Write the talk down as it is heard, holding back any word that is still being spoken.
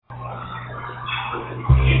Good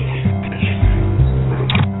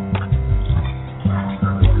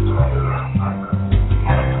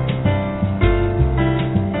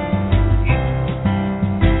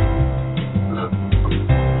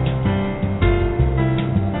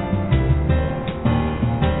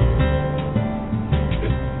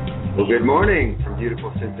morning from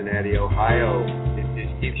beautiful Cincinnati, Ohio. This is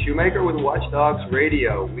Steve Shoemaker with Watchdogs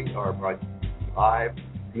Radio. We are broadcasting live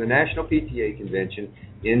from the National PTA Convention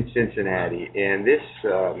in Cincinnati. And this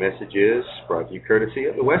message is brought to you courtesy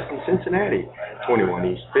of the Westin Cincinnati, 21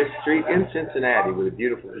 East 5th Street in Cincinnati with a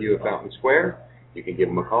beautiful view of Fountain Square. You can give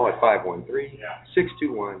them a call at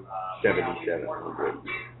 513-621-7700.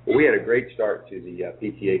 Well, we had a great start to the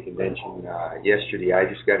PTA convention yesterday. I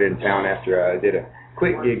just got in town after I did a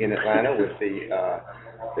quick gig in Atlanta with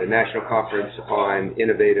the National Conference on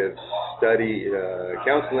Innovative Study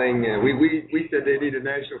Counseling. We said they need a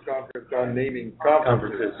national conference on naming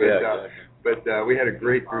conferences, but we had a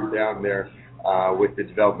great group down there with the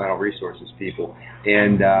developmental resources people,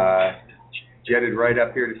 and jetted right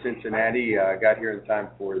up here to Cincinnati. Got here in time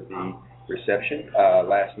for the reception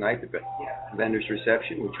last night, the vendors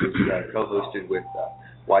reception, which was co-hosted with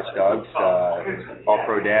Watchdogs, All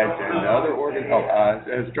Pro Dads, and other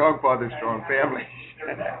Strong Fathers, Strong Families.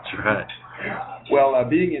 That's right. Well,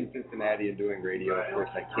 being in Cincinnati and doing radio, of course,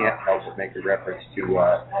 I can't help but make a reference to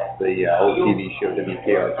the old TV show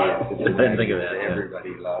WKRP in Cincinnati that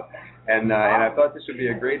everybody loved. And I thought this would be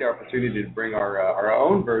a great opportunity to bring our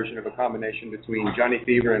own version of a combination between Johnny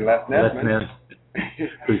Fever and Les Nessman.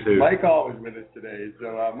 Mike Hall is with us today.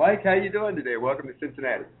 So, Mike, how you doing today? Welcome to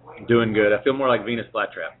Cincinnati. Doing good. I feel more like Venus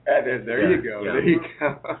Flytrap. There you go. Yeah. There you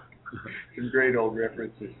go. Some great old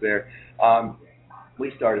references there.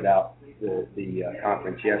 We started out the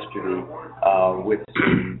conference yesterday with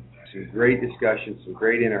some great discussions, some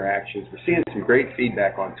great interactions. We're seeing some great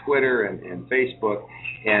feedback on Twitter and Facebook.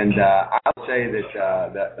 And I'll say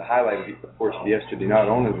that the highlight, of course, of yesterday not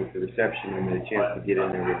only was the reception and the chance to get in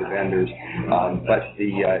there with the vendors, but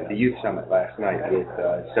the youth summit last night with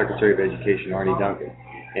Secretary of Education Arnie Duncan.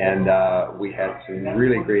 And we had some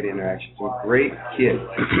really great interactions, some great kids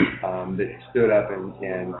that stood up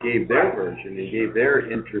and gave their version and gave their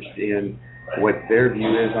interest in what their view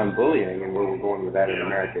is on bullying and where we're going with that in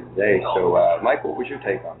America today. So, Mike, what was your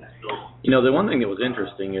take on that? You know, the one thing that was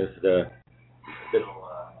interesting is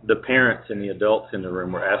the parents and the adults in the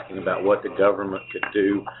room were asking about what the government could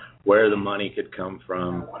do, where the money could come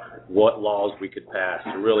from, what laws we could pass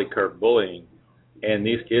to really curb bullying. And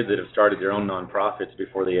these kids that have started their own nonprofits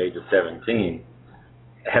before the age of 17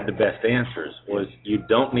 had the best answers. Was you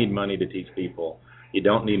don't need money to teach people. You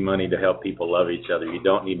don't need money to help people love each other. You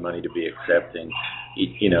don't need money to be accepting.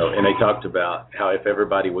 You know, and they talked about how if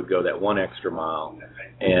everybody would go that one extra mile,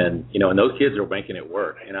 and those kids are making it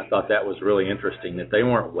work. And I thought that was really interesting that they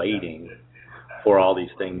weren't waiting for all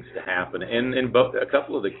these things to happen. And both a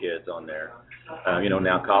couple of the kids on there,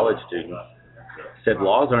 now college students, said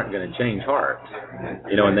laws aren't going to change hearts,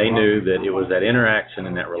 and they knew that it was that interaction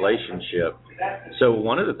and that relationship. So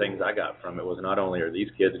one of the things I got from it was not only are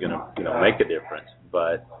these kids going to, make a difference,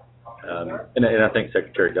 but and I think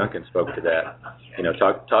Secretary Duncan spoke to that.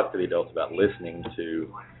 Talk to the adults about listening to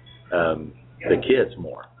the kids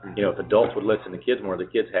more. If adults would listen to kids more, the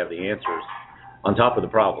kids have the answers on top of the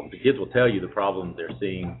problem. The kids will tell you the problems they're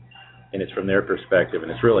seeing, and it's from their perspective,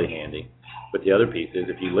 and it's really handy. But the other piece is,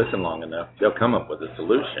 if you listen long enough, they'll come up with a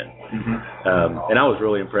solution. Mm-hmm. And I was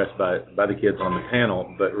really impressed by the kids on the panel,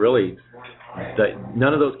 but really,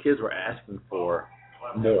 none of those kids were asking for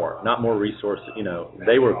more, not more resources.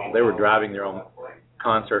 They were driving their own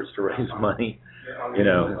concerts to raise money.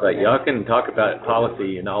 It's like, y'all can talk about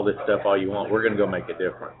policy and all this stuff all you want. We're going to go make a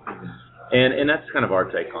difference. And that's kind of our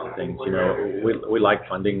take on things. We like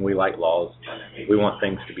funding, we like laws, we want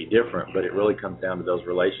things to be different, but it really comes down to those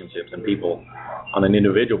relationships and people on an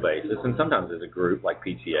individual basis, and sometimes as a group like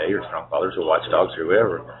PTA or Strong Fathers or Watchdogs or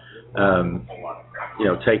whoever,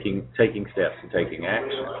 taking steps and taking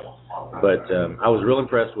action. But I was real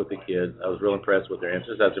impressed with the kids. I was real impressed with their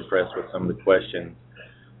answers. I was impressed with some of the questions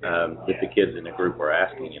that the kids in the group were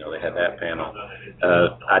asking. They had that panel.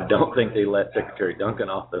 I don't think they let Secretary Duncan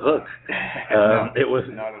off the hook. It was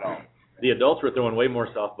not at all. The adults were throwing way more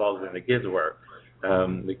softballs than the kids were.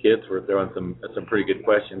 The kids were throwing some pretty good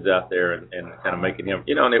questions out there and kind of making him,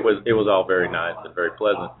 and it was all very nice and very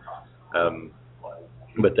pleasant.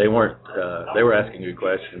 But they weren't. They were asking good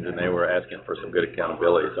questions, and they were asking for some good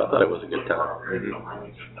accountability. So I thought it was a good time.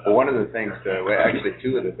 Mm-hmm. Well, one of the things, actually,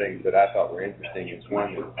 two of the things that I thought were interesting is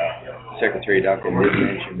one that Secretary Duncan did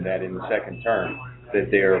mention that in the second term, that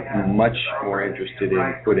they're much more interested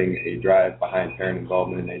in putting a drive behind parent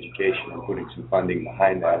involvement in education and putting some funding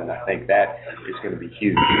behind that, and I think that is going to be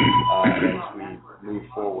huge as we move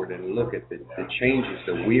forward and look at the changes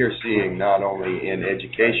that we are seeing not only in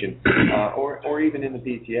education or even in the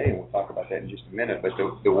PTA, and we'll talk about that in just a minute. But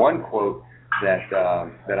the one quote that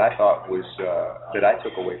I thought was that I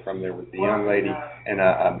took away from there was the young lady, and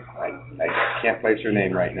I can't place her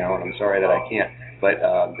name right now, and I'm sorry that I can't, but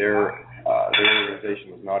their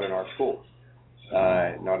organization was not in our schools.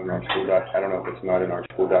 Not in our school. I don't know if it's not in our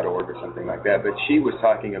school.org or something like that, but she was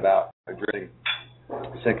talking about addressing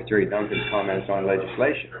Secretary Duncan's comments on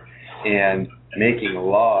legislation and making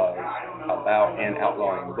laws about and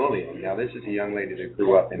outlawing bullying. Now, this is a young lady that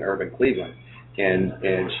grew up in urban Cleveland, and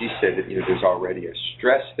she said that there's already a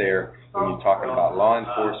stress there when you're talking about law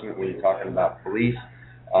enforcement, when you're talking about police.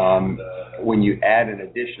 When you add an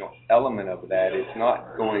additional element of that, it's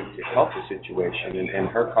not going to help the situation. And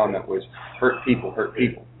her comment was, hurt people,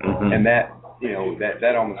 mm-hmm. And that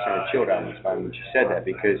that almost sent a chill down my spine when she said that,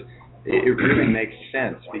 because it really makes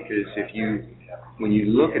sense. Because when you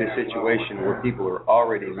look at a situation where people are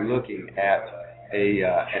already looking at an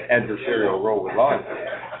adversarial role with law enforcement,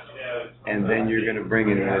 and then you're going to bring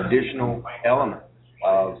in an additional element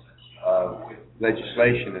of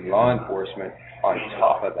legislation and law enforcement on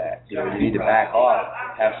top of that, you need to back off,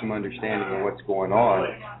 have some understanding of what's going on,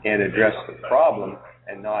 and address the problem,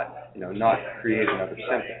 and not create another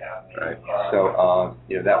symptom. Right. So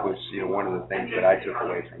that was one of the things that I took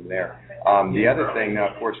away from there. The other thing, now,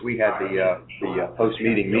 of course, we had the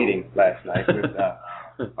post-meeting meeting last night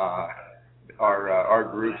with our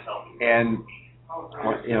groups, and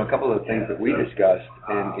a couple of the things that we discussed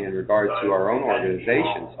in regard to our own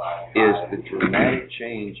organizations is the dramatic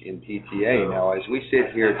change in PTA. Now, as we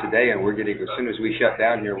sit here today, and as soon as we shut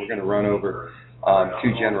down here, we're going to run over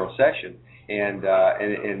to general session, and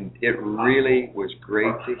it really was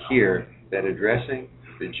great to hear that addressing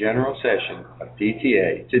the general session of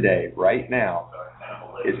PTA today, right now,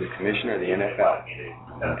 is the commissioner of the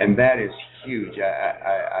NFL, and that is huge.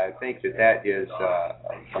 I think that is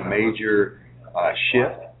a major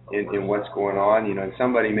shift in what's going on. And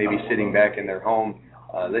somebody may be sitting back in their home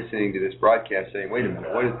listening to this broadcast saying, wait a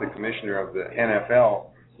minute, what is the commissioner of the NFL,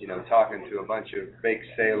 talking to a bunch of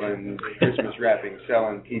bake-selling, Christmas wrapping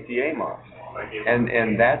selling PTA moms?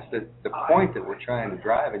 And that's the point that we're trying to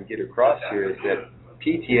drive and get across here, is that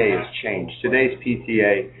PTA has changed. Today's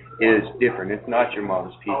PTA is different. It's not your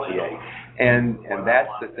mom's PTA. And that's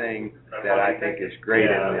the thing that I think is great,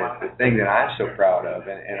 and the thing that I'm so proud of,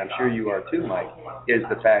 and I'm sure you are too, Mike, is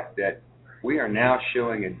the fact that we are now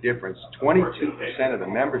showing a difference. 22% of the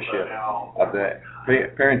membership of the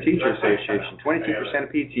Parent-Teacher Association, 22% of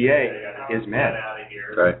PTA is men.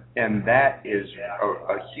 Right. And that is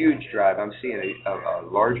a huge drive. I'm seeing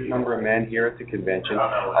a larger number of men here at the convention.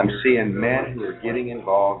 I'm seeing men who are getting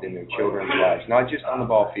involved in their children's lives, not just on the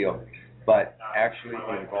ball field, but actually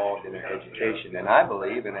involved in their education. And I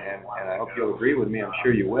believe, and I hope you'll agree with me, I'm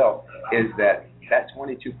sure you will, is that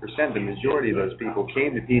 22%, the majority of those people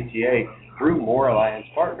came to PTA through more alliance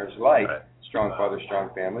partners like Strong Fathers,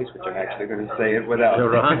 Strong Families, which I'm actually going to say it without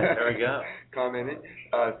there we go. commenting.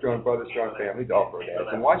 Strong Fathers, Strong Families, all for dads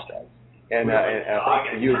and watchdogs. And I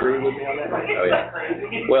think you agree with me on that? Oh,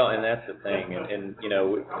 yeah. Well, and that's the thing. And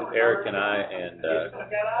Eric and I and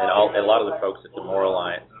a lot of the folks at the Moore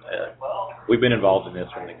Alliance, we've been involved in this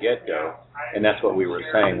from the get-go. And that's what we were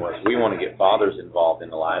saying was we want to get fathers involved in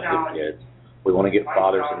the lives of kids. We want to get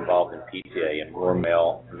fathers involved in PTA and more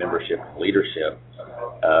male membership and leadership.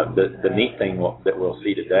 The neat thing that we'll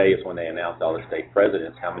see today is when they announce all the state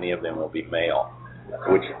presidents, how many of them will be male,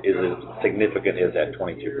 which is as significant as that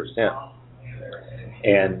 22%.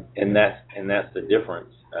 And that's the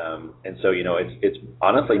difference. And so it's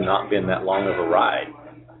honestly not been that long of a ride.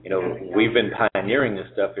 We've been pioneering this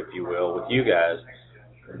stuff, if you will, with you guys,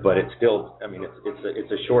 but it's still,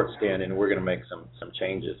 it's a short stint, and we're going to make some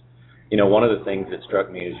changes. One of the things that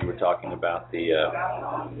struck me as you were talking about the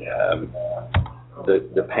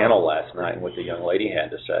panel last night and what the young lady had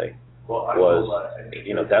to say was,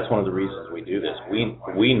 that's one of the reasons we do this.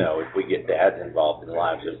 We know if we get dads involved in the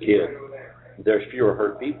lives of kids, there's fewer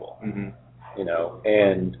hurt people. Mm-hmm.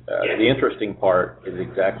 And the interesting part is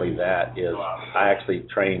exactly that. Is I actually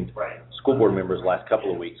trained school board members the last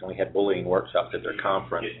couple of weeks, and we had bullying workshops at their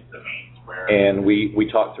conference, and we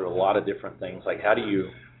talked through a lot of different things, like how do you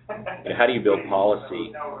build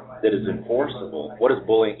policy that is enforceable? What is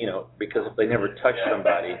bullying? Because if they never touch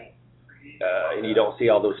somebody, and you don't see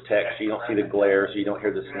all those texts, you don't see the glares, you don't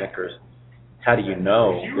hear the snickers, how do you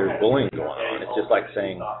know there's bullying going on? It's just like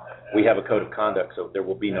saying we have a code of conduct, so there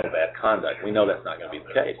will be no bad conduct. We know that's not going to be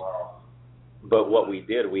the case. But what we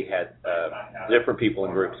did, we had different people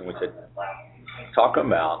in groups, and we said, talk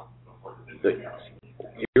about the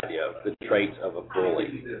traits of a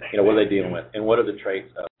bully. What are they dealing with? And what are the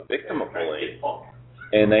traits of a victim of bullying?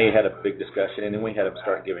 And they had a big discussion, and then we had them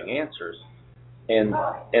start giving answers. And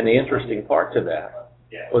the interesting part to that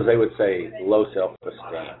was they would say low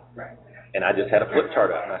self-esteem. And I just had a flip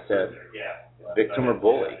chart up, and I said, victim or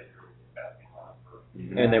bully?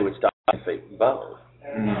 And they would stop and say both.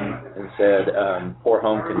 And said poor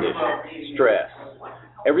home condition, stress,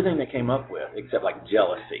 everything they came up with except like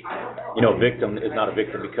jealousy. A victim is not a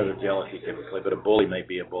victim because of jealousy typically, but a bully may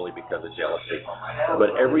be a bully because of jealousy. But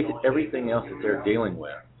everything else that they're dealing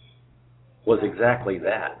with was exactly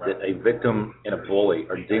that a victim and a bully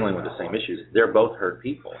are dealing with the same issues. They're both hurt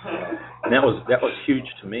people. And that was huge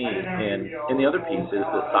to me. And the other piece is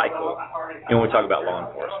the cycle. When we talk about law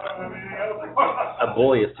enforcement, a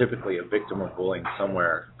bully is typically a victim of bullying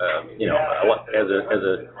somewhere. As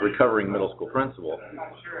a recovering middle school principal,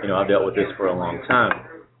 I've dealt with this for a long time.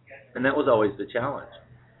 And that was always the challenge.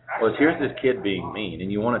 Was here's this kid being mean,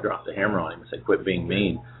 and you want to drop the hammer on him and say, quit being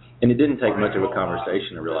mean. And it didn't take much of a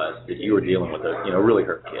conversation to realize that you were dealing with a really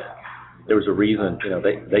hurt kid. There was a reason,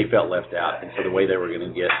 they felt left out, and so the way they were going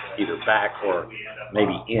to get either back or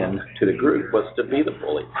maybe in to the group was to be the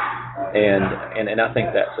bully. And I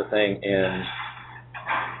think that's the thing. And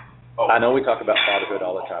I know we talk about fatherhood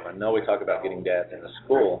all the time. I know we talk about getting dads into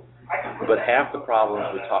school, but half the problems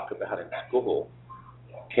we talk about in school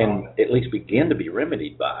can at least begin to be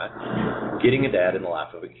remedied by getting a dad in the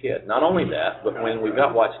life of a kid. Not only that, but when we've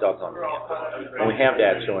got watchdogs on campus, when we have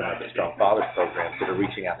dads showing up at Strong Fathers programs that are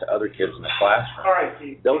reaching out to other kids in the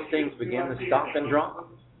classroom, those things begin to stop and drop.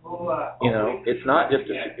 It's not just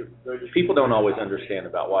people don't always understand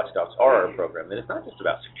about watchdogs or our program that it's not just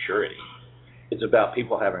about security. It's about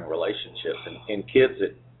people having relationships and kids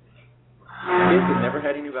that never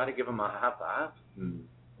had anybody give them a high five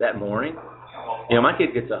that morning. My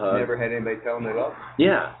kid gets a hug. Never had anybody tell him they love him?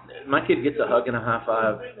 Yeah. My kid gets a hug and a high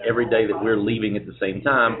five every day that we're leaving at the same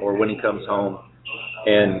time or when he comes home.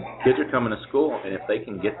 And kids are coming to school, and if they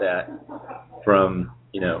can get that from,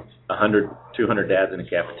 100, 200 dads in a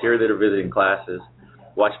cafeteria that are visiting classes,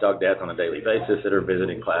 watchdog dads on a daily basis that are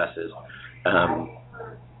visiting classes,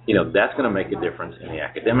 that's going to make a difference in the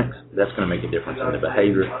academics. That's going to make a difference in the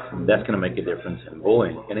behavior. That's going to make a difference in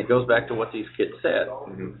bullying. And it goes back to what these kids said.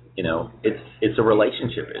 It's a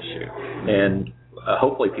relationship issue. And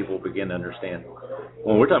hopefully people will begin to understand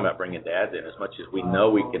when we're talking about bringing dads in, as much as we know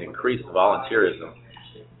we can increase the volunteerism,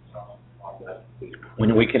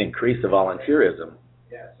 when we can increase the volunteerism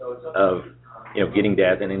of getting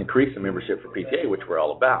dads in and increase the membership for PTA, which we're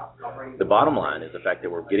all about. The bottom line is the fact that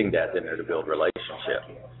we're getting dads in there to build relationship,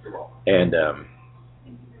 and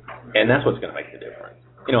that's what's going to make the difference.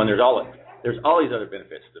 And there's all these other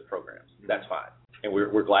benefits to the programs. That's fine, and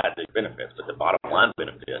we're glad there's benefits. But the bottom line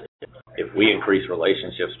benefit, if we increase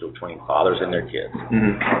relationships between fathers and their kids,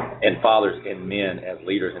 and fathers and men as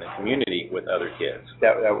leaders in a community with other kids,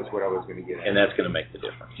 that was what I was going to get at. And that's going to make the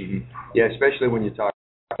difference. Yeah, especially when you talk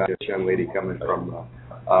about this young lady coming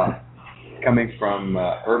from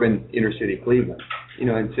urban inner city Cleveland,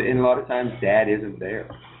 and a lot of times dad isn't there.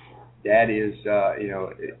 Dad is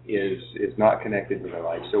not connected to their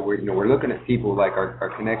life. So we're looking at people like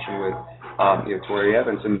our connection with Tori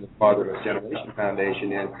Evans and the Fatherless Generation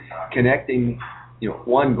Foundation, and connecting.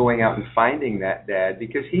 One, going out and finding that dad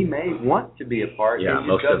because he may want to be a part. Yeah, and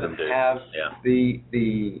most doesn't of them do. Have the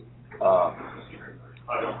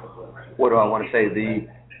what do I want to say? The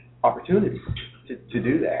opportunity to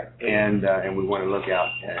do that, and we want to look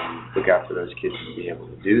out for those kids to be able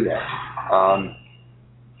to do that.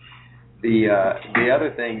 The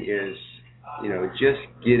other thing is, just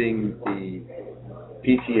getting the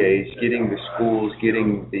PTAs, getting the schools,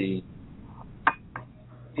 getting the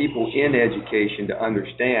people in education to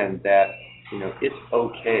understand that it's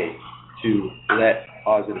okay to let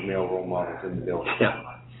positive male role models in the building,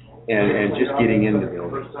 and just getting in the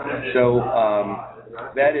building. So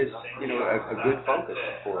that is a good focus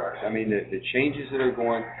for us. I mean, the changes that are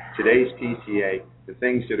going today's PTA, the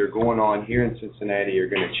things that are going on here in Cincinnati are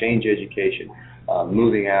going to change education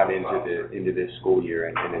moving out into this school year,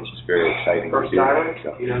 and it's just very exciting to see that.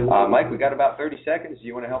 So, Mike, we got about 30 seconds. Do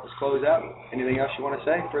you want to help us close out? Anything else you want to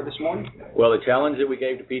say for this morning? Well, the challenge that we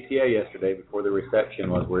gave to PTA yesterday before the reception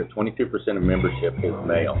was we're at 22% of membership is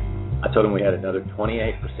male. I told them we had another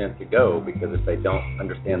 28% to go because if they don't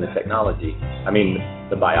understand the technology,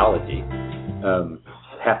 the biology,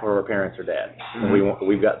 half of our parents are dads, and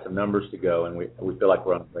we've got some numbers to go, and we feel like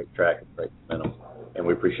we're on a great track and great momentum, and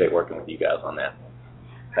we appreciate working with you guys on that.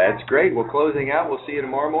 That's great. Well, closing out, we'll see you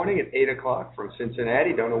tomorrow morning at 8 o'clock from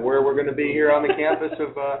Cincinnati. Don't know where we're going to be here on the campus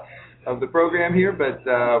of the program here, but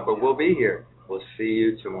we'll be here. We'll see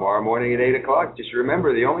you tomorrow morning at 8 o'clock. Just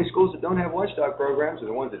remember, the only schools that don't have watchdog programs are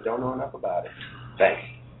the ones that don't know enough about it. Thanks.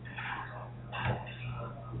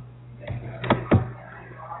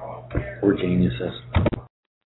 We're geniuses.